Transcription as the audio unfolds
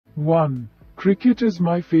1. Cricket is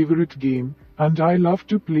my favorite game, and I love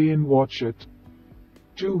to play and watch it.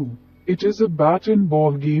 2. It is a bat and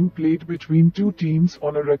ball game played between two teams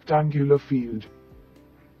on a rectangular field.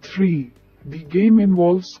 3. The game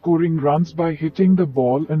involves scoring runs by hitting the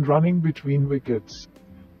ball and running between wickets.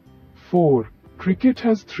 4. Cricket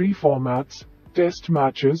has three formats: Test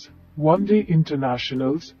matches, One-Day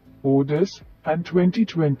Internationals, ODIs, and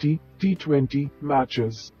 2020 T20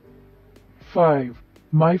 matches. 5.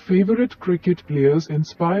 My favorite cricket players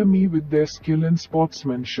inspire me with their skill and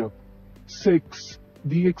sportsmanship. 6.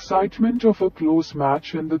 The excitement of a close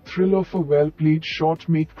match and the thrill of a well-played shot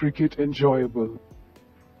make cricket enjoyable.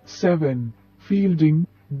 7. Fielding,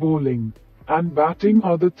 bowling, and batting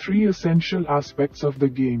are the three essential aspects of the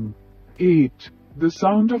game. 8. The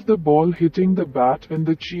sound of the ball hitting the bat and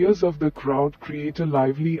the cheers of the crowd create a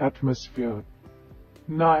lively atmosphere.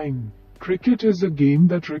 9. Cricket is a game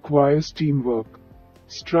that requires teamwork,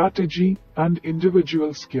 strategy, and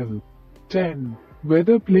individual skill. 10.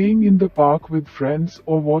 Whether playing in the park with friends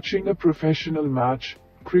or watching a professional match,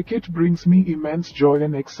 cricket brings me immense joy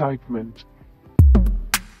and excitement.